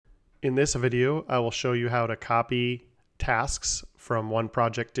In this video, I will show you how to copy tasks from one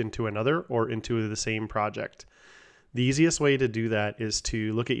project into another or into the same project. The easiest way to do that is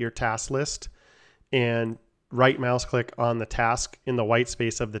to look at your task list and right mouse click on the task in the white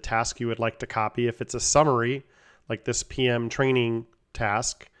space of the task you would like to copy. If it's a summary, like this PM training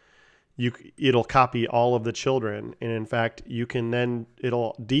task, it'll copy all of the children. And in fact,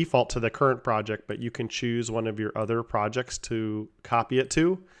 it'll default to the current project, but you can choose one of your other projects to copy it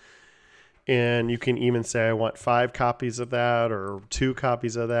to. And you can even say, I want 5 copies of that or 2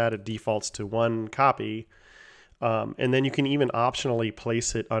 copies of that. It defaults to 1 copy. And then you can even optionally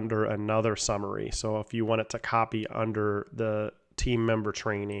place it under another summary. So if you want it to copy under the team member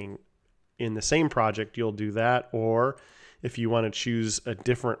training in the same project, you'll do that. Or if you want to choose a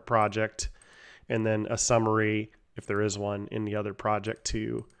different project and then a summary, if there is one, in the other project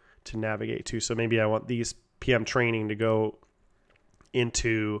to navigate to. So maybe I want these PM training to go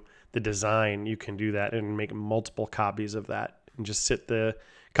into the design. You can do that and make multiple copies of that and just hit the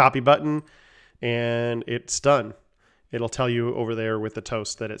copy button and it's done. It'll tell you over there with the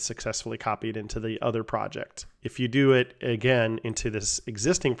toast that it's successfully copied into the other project. If you do it again into this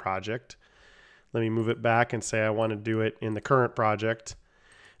existing project, let me move it back and say I want to do it in the current project,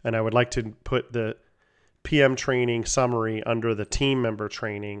 and I would like to put the PM training summary under the team member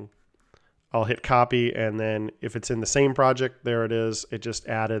training. I'll hit copy, and then if it's in the same project, there it is. It just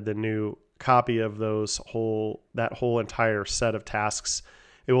added the new copy of that whole entire set of tasks.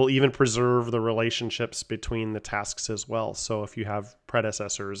 It will even preserve the relationships between the tasks as well. So if you have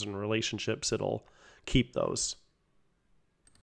predecessors and relationships, it'll keep those.